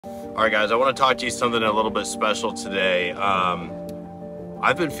All right, guys, I want to talk to you something a little bit special today.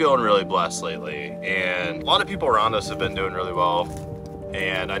 I've been feeling really blessed lately, and a lot of people around us have been doing really well.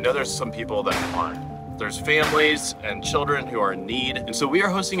 And I know there's some people that aren't. There's families and children who are in need. And so we are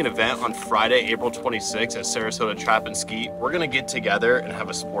hosting an event on Friday, April 26th at Sarasota Trap and Skeet. We're gonna get together and have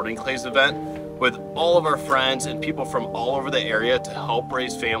a sporting clays event with all of our friends and people from all over the area to help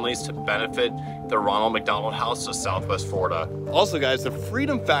raise families to benefit the Ronald McDonald House of Southwest Florida. Also, guys, the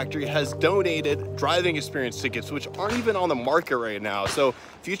Freedom Factory has donated driving experience tickets, which aren't even on the market right now. So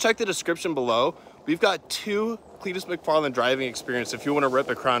if you check the description below, we've got 2 Cletus McFarland driving experience. If you want to rip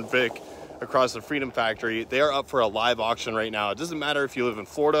a Crown Vic across the Freedom Factory, they are up for a live auction right now. It doesn't matter if you live in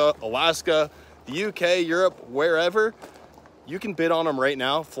Florida, Alaska, the UK, Europe, wherever, you can bid on them right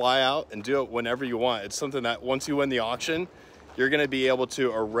now, fly out and do it whenever you want. It's something that once you win the auction, you're gonna be able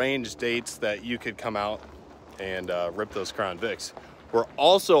to arrange dates that you could come out and rip those Crown Vics. We're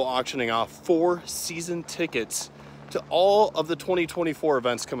also auctioning off 4 season tickets to all of the 2024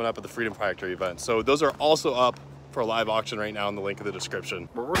 events coming up at the Freedom Factory event. So those are also up for a live auction right now in the link in the description.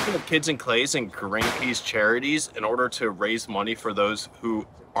 We're working with Kids and Clays and Greenpeace charities in order to raise money for those who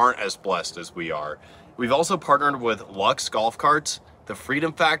aren't as blessed as we are. We've also partnered with Lux Golf Carts, the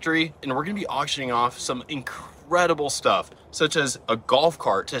Freedom Factory, and we're gonna be auctioning off some incredible stuff, such as a golf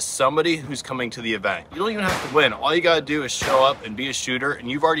cart to somebody who's coming to the event. You don't even have to win. All you gotta do is show up and be a shooter, and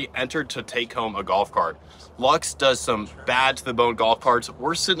you've already entered to take home a golf cart. Lux does some bad to the bone golf carts.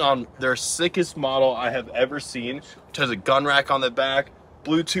 We're sitting on their sickest model I have ever seen, which has a gun rack on the back,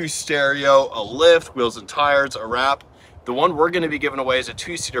 Bluetooth stereo, a lift, wheels and tires, a wrap. The one we're gonna be giving away is a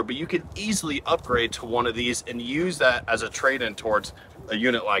 2-seater, but you could easily upgrade to one of these and use that as a trade-in towards a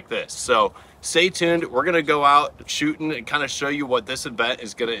unit like this. So stay tuned. We're gonna go out shooting and kind of show you what this event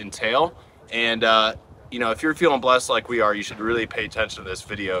is gonna entail. And you know, if you're feeling blessed like we are, you should really pay attention to this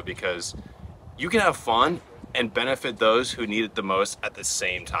video, because you can have fun and benefit those who need it the most at the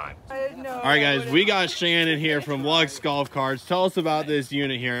same time. All right, guys, we got Shannon here from Lux Golf Carts. Tell us about this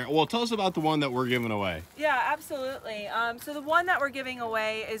unit here. Well, tell us about the one that we're giving away. Yeah, absolutely. So the one that we're giving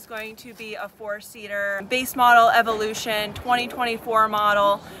away is going to be a 4-seater base model Evolution 2024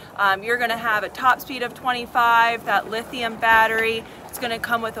 model. You're going to have a top speed of 25, that lithium battery. It's going to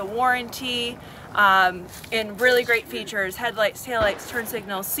come with a warranty. And really great features: headlights, taillights, turn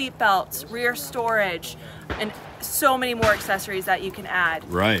signals, seat belts, rear storage, and so many more accessories that you can add.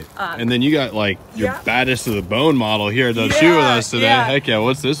 Right. And then you got like your baddest to the bone model here to shoot with us today. Heck yeah,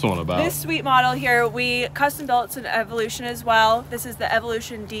 what's this one about? This sweet model here, we custom built an Evolution as well. This is the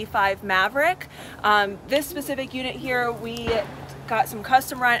Evolution D5 Maverick. This specific unit here, we got some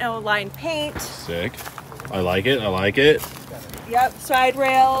custom Rhino line paint. Sick. I like it, I like it. Yep, side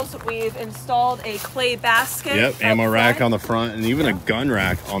rails. We've installed a clay basket. Yep, ammo rack on the front, and even a gun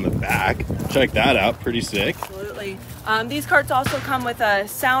rack on the back. Check that out, pretty sick. Absolutely. These carts also come with a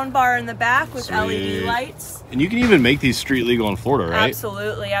sound bar in the back with LED lights. And you can even make these street legal in Florida, right?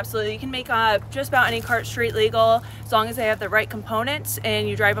 Absolutely, absolutely. You can make just about any cart street legal as long as they have the right components and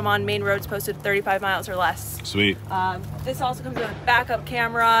you drive them on main roads posted 35 miles or less. Sweet. This also comes with a backup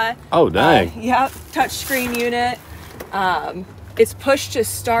camera. Oh, dang. Yep, touch screen unit. It's push to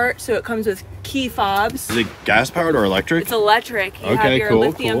start, so it comes with key fobs. Is it gas powered or electric? It's electric. You have your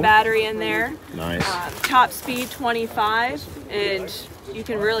lithium battery in there. Nice. Top speed 25, and you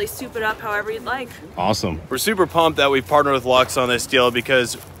can really soup it up however you'd like. Awesome. We're super pumped that we've partnered with Lux on this deal,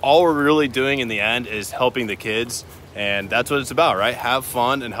 because all we're really doing in the end is helping the kids, and that's what it's about, right? Have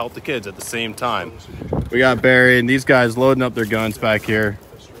fun and help the kids at the same time. We got Barry and these guys loading up their guns back here.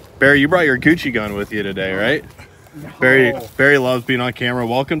 Barry, you brought your Gucci gun with you today, right? Barry loves being on camera.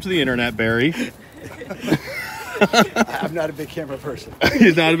 Welcome to the internet, Barry. I'm not a big camera person.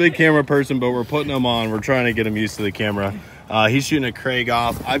 He's not a big camera person, but we're putting him on. We're trying to get him used to the camera. He's shooting a Craig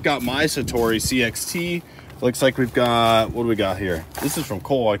off. I've got my Satori CXT. Looks like we've got, what do we got here? This is from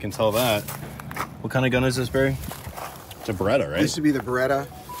Cole, I can tell that. What kind of gun is this, Barry? It's a Beretta, right? This would be the Beretta,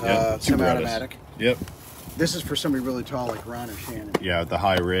 semi-automatic. Yep. This is for somebody really tall like Ron or Shannon. Yeah, the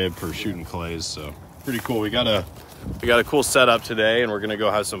high rib for shooting clays, so pretty cool. We got a cool setup today, and we're gonna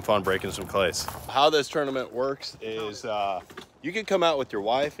go have some fun breaking some clays. How this tournament works is you can come out with your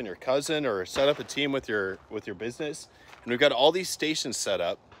wife and your cousin, or set up a team with your business, and we've got all these stations set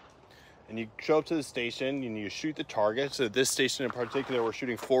up, and you show up to the station and you shoot the target. So this station in particular, we're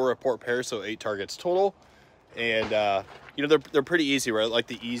shooting 4 report pairs, so 8 targets total. And you know, they're pretty easy, right? Like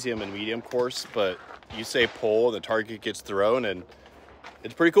the easy and medium course, but you say pull, the target gets thrown, and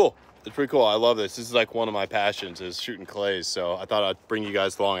it's pretty cool. It's pretty cool. I love this. This is like one of my passions, is shooting clays. So I thought I'd bring you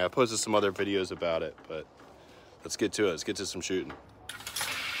guys along. I posted some other videos about it, but let's get to it. Let's get to some shooting.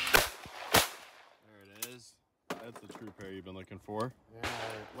 That's the true pair you've been looking for. Yeah,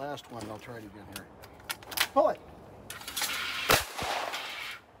 last one. I'll try it again here. Pull it.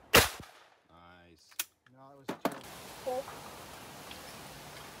 Nice. No, it was a terrible. Pull.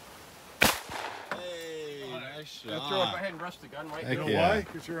 Hey, nice shot. Throw it. Go ahead and rest the gun right Heck there. You know yeah. why?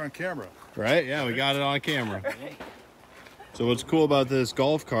 Because you're on camera. Right? Yeah, we got it on camera. So what's cool about this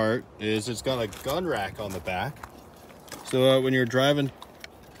golf cart is it's got a gun rack on the back. So when you're driving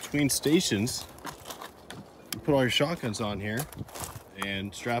between stations, you put all your shotguns on here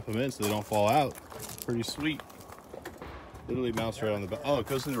and strap them in so they don't fall out. Pretty sweet. Literally mounts right on the back. Oh, it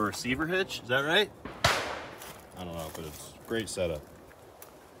goes into a receiver hitch? Is that right? I don't know, but it's a great setup.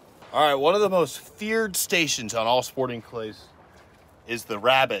 All right, one of the most feared stations on all sporting clays is the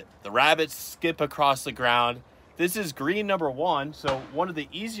rabbit. The rabbits skip across the ground. This is green number 1, so one of the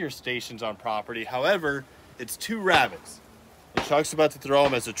easier stations on property. However, it's 2 rabbits. And Chuck's about to throw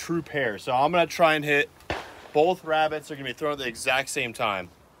them as a true pair. So I'm gonna try and hit both rabbits. They're gonna be thrown at the exact same time.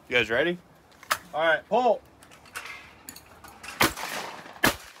 You guys ready? All right, pull.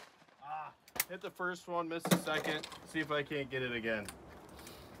 Hit the first one, miss the second. See if I can't get it again.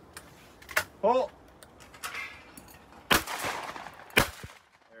 Pull. There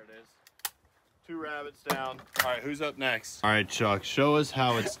it is. 2 rabbits down. All right, who's up next? All right, Chuck, show us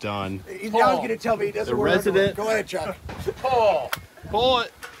how it's done. He's now going to tell me he doesn't The wear underwear. resident- Go ahead, Chuck. Pull. Pull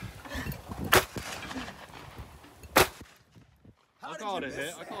it. How I did call it you a miss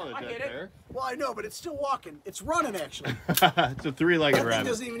hit. I call it a I dead get it. pair. Well, I know, but it's still walking. It's running, actually. It's a 3-legged That thing rabbit.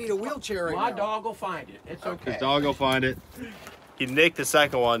 doesn't even need a wheelchair right My now. dog will find it. It's okay. His dog will find it. He nicked the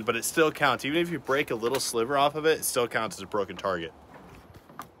second one, but it still counts. Even if you break a little sliver off of it, it still counts as a broken target.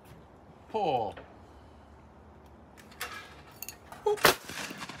 Pull. There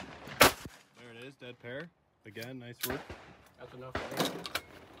it is, dead pair. Again, nice work. That's enough for me.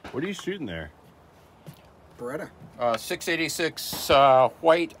 What are you shooting there? Beretta. 686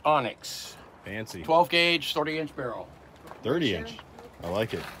 white onyx. Fancy. 12 gauge, 30-inch barrel. 30-inch. I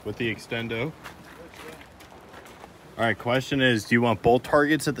like it. With the extendo. All right, question is, do you want both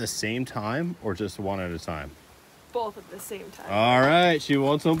targets at the same time or just one at a time? Both at the same time. All right, she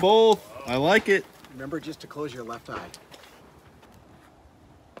wants them both. I like it. Remember just to close your left eye.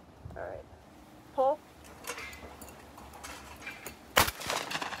 All right. Pull. I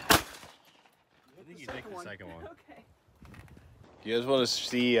think you take the second one. Okay. You guys want to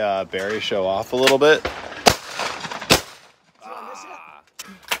see Barry show off a little bit? I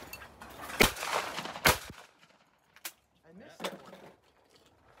missed that one.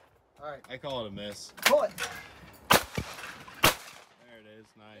 All right. I call it a miss. Pull it. There it is.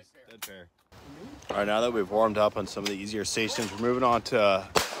 Nice. Dead pair. All right, now that we've warmed up on some of the easier stations, we're moving on to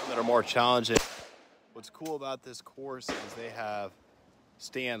some that are more challenging. What's cool about this course is they have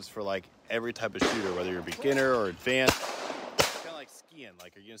stands for like every type of shooter, whether you're a beginner or advanced. It's kind of like skiing.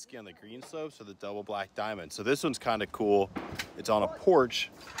 Like, are you gonna ski on the green slopes or the double black diamond? So this one's kind of cool. It's on a porch,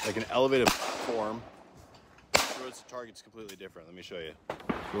 like an elevated platform. The target's completely different. Let me show you.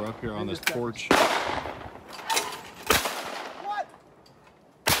 So we're up here on this porch. What?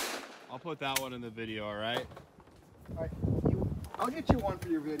 I'll put that one in the video, all right? All right. I'll get you one for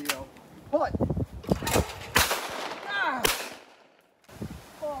your video. Pull it. Ah!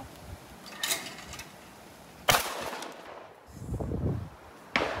 Pull.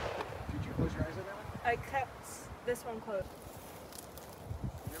 Did you close your eyes on that one? I kept this one closed.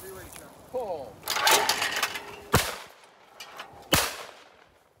 Whenever you're ready, Chuck. Pull.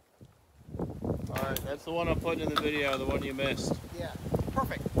 All right, that's the one I'm putting in the video, the one you missed. Yeah.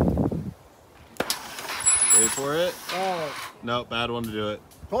 Perfect. Wait for it. Oh. Nope, bad one to do it.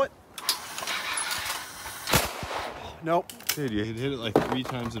 Pull it. Nope. Dude, you hit it like 3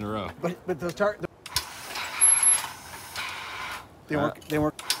 times in a row. But those they work. They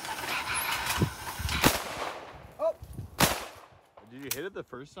work. Oh. Did you hit it the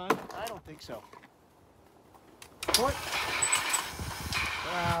first time? I don't think so. Pull it.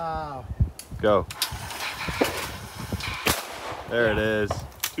 Wow. Go. There it is.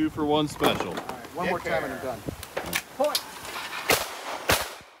 2 for 1 special. All right. One more time and I'm done. Pull it.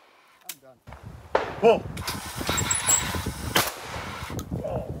 I'm done. Pull.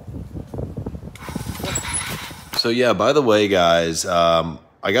 So yeah, by the way, guys, I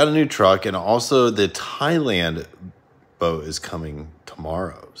got a new truck, and also the Thailand boat is coming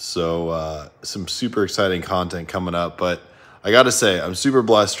tomorrow. So some super exciting content coming up. But I got to say, I'm super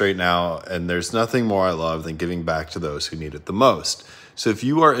blessed right now, and there's nothing more I love than giving back to those who need it the most. So if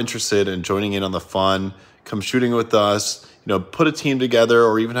you are interested in joining in on the fun, come shooting with us, put a team together,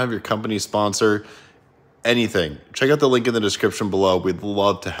 or even have your company sponsor anything, check out the link in the description below. We'd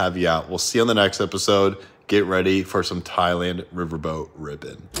love to have you out. We'll see you on the next episode. get ready for some Thailand riverboat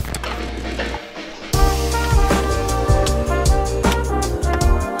ripping.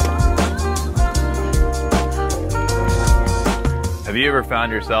 Have you ever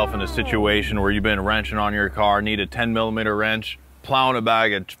found yourself in a situation where you've been wrenching on your car, need a 10mm wrench, plowing a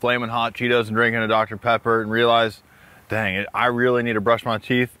bag of flaming hot Cheetos and drinking a Dr. Pepper, and realize, dang it, I really need to brush my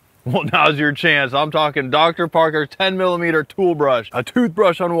teeth? Well, now's your chance. I'm talking Dr. Parker's 10mm tool brush, a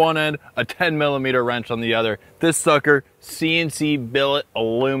toothbrush on one end, a 10mm wrench on the other. This sucker, CNC billet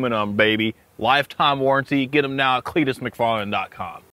aluminum, baby. Lifetime warranty. Get them now at cletusmcfarland.com.